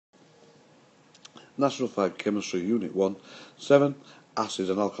National Fire Chemistry Unit 1, 7. Acids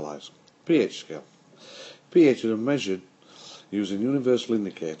and alkalis. pH scale. pH is measured using universal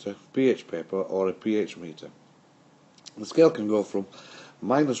indicator, pH paper or a pH meter. The scale can go from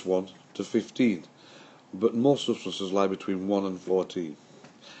 -1 to 15, but most substances lie between 1 and 14.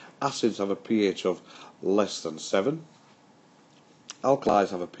 Acids have a pH of less than 7. Alkalis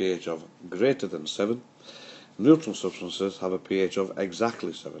have a pH of greater than 7. Neutral substances have a pH of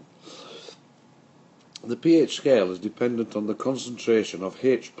exactly 7. The pH scale is dependent on the concentration of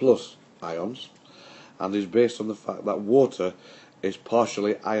H+ ions and is based on the fact that water is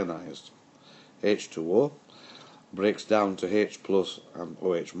partially ionized. H2O breaks down to H+ and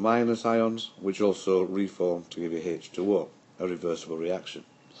OH- ions, which also reform to give you H2O, a reversible reaction.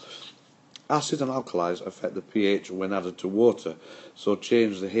 Acids and alkalis affect the pH when added to water, so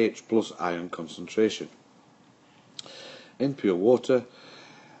change the H+ ion concentration. In pure water,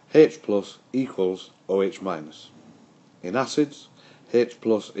 H+ equals OH-. In acids, H+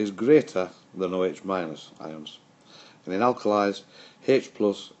 is greater than OH- ions, and in alkalis, H+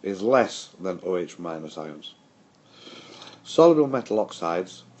 is less than OH- ions. Soluble metal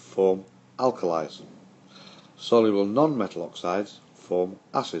oxides form alkalis. Soluble non-metal oxides form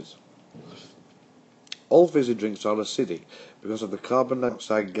acids. All fizzy drinks are acidic because of the carbon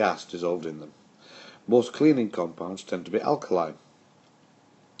dioxide gas dissolved in them. Most cleaning compounds tend to be alkaline.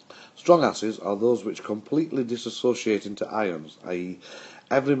 Strong acids are those which completely dissociate into ions, i.e.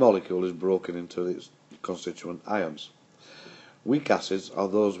 every molecule is broken into its constituent ions. Weak acids are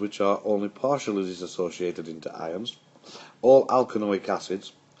those which are only partially dissociated into ions. All alkanoic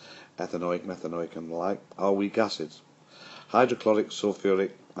acids, ethanoic, methanoic and the like, are weak acids. Hydrochloric,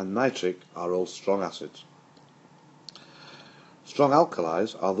 sulfuric and nitric are all strong acids. Strong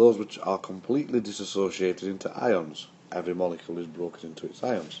alkalis are those which are completely dissociated into ions. Every molecule is broken into its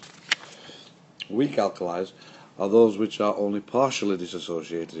ions. Weak alkalis are those which are only partially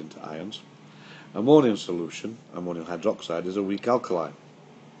dissociated into ions. Ammonium solution, ammonium hydroxide, is a weak alkali.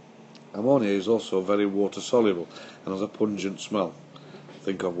 Ammonia is also very water soluble and has a pungent smell.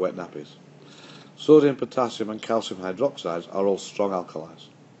 Think of wet nappies. Sodium, potassium and calcium hydroxides are all strong alkalis.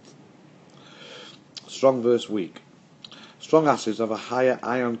 Strong versus weak. Strong acids have a higher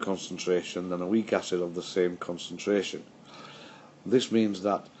ion concentration than a weak acid of the same concentration. This means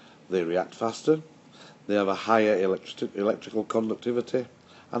that they react faster, they have a higher electrical conductivity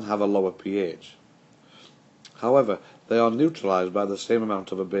and have a lower pH. However, they are neutralized by the same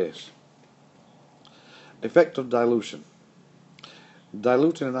amount of a base. Effect of dilution.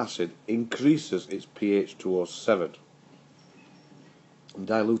 Diluting an acid increases its pH towards 7.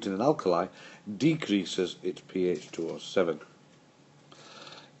 Diluting an alkali decreases its pH towards 7.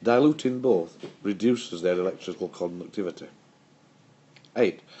 Diluting both reduces their electrical conductivity.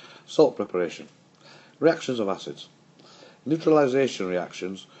 8. Salt preparation. Reactions of acids. Neutralization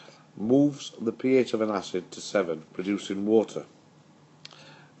reactions moves the pH of an acid to 7, producing water.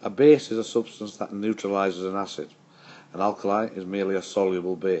 A base is a substance that neutralizes an acid. An alkali is merely a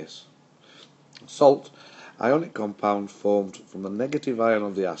soluble base. Salt, ionic compound formed from the negative ion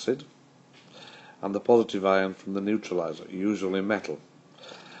of the acid and the positive ion from the neutralizer, usually metal.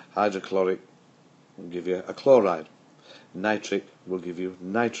 Hydrochloric will give you a chloride. Nitric will give you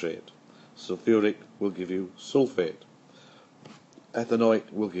nitrate. Sulfuric will give you sulfate.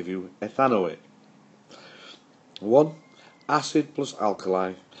 Ethanoic will give you ethanoate. 1. Acid plus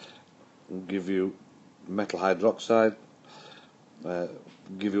alkali will give you metal hydroxide,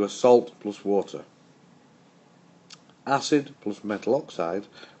 give you a salt plus water. Acid plus metal oxide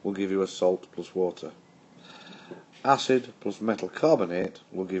will give you a salt plus water. Acid plus metal carbonate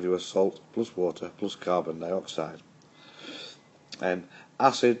will give you a salt plus water plus carbon dioxide. And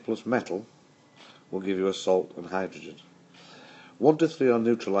acid plus metal will give you a salt and hydrogen. 1 to 3 are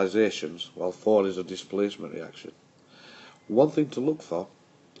neutralizations, while 4 is a displacement reaction. One thing to look for: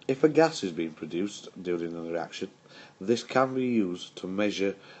 if a gas is being produced during a reaction, this can be used to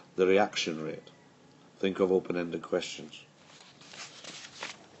measure the reaction rate. Think of open-ended questions.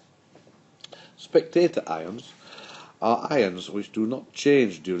 Spectator ions are ions which do not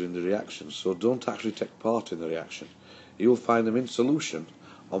change during the reaction, so don't actually take part in the reaction. You will find them in solution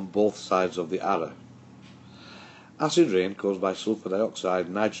on both sides of the arrow. Acid rain caused by sulfur dioxide,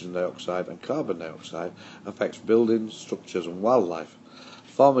 nitrogen dioxide and carbon dioxide affects buildings, structures and wildlife.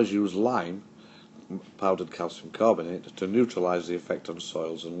 Farmers use lime, powdered calcium carbonate, to neutralize the effect on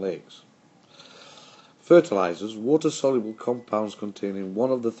soils and lakes. Fertilizers, water-soluble compounds containing one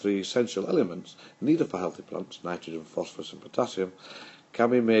of the 3 essential elements needed for healthy plants, nitrogen, phosphorus and potassium,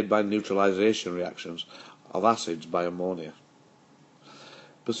 can be made by neutralization reactions of acids by ammonia.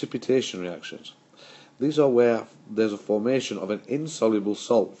 Precipitation reactions. These are where there's a formation of an insoluble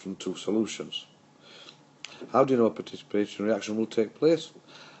salt from two solutions. How do you know a precipitation reaction will take place?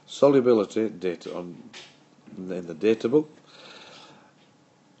 Solubility data in the data book.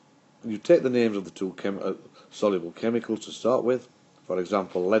 You take the names of the two soluble chemicals to start with, for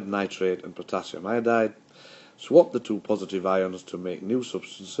example lead nitrate and potassium iodide. Swap the two positive ions to make new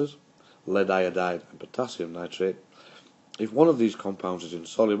substances, lead iodide and potassium nitrate. If one of these compounds is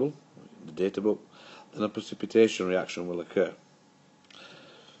insoluble, in the data book, then a precipitation reaction will occur.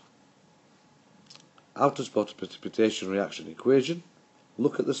 How to spot a precipitation reaction equation?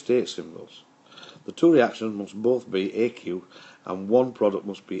 Look at the state symbols. The two reactions must both be AQ and one product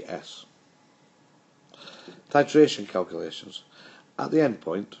must be S. Titration calculations. At the end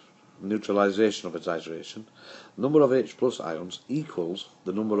point, neutralization of a titration, the number of H plus ions equals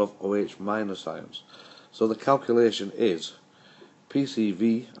the number of OH minus ions. So the calculation is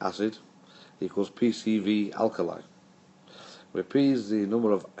PCV acid equals PCV alkali, where P is the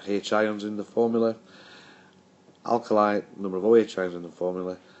number of H ions in the formula, alkali number of OH ions in the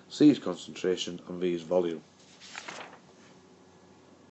formula, C is concentration and V is volume.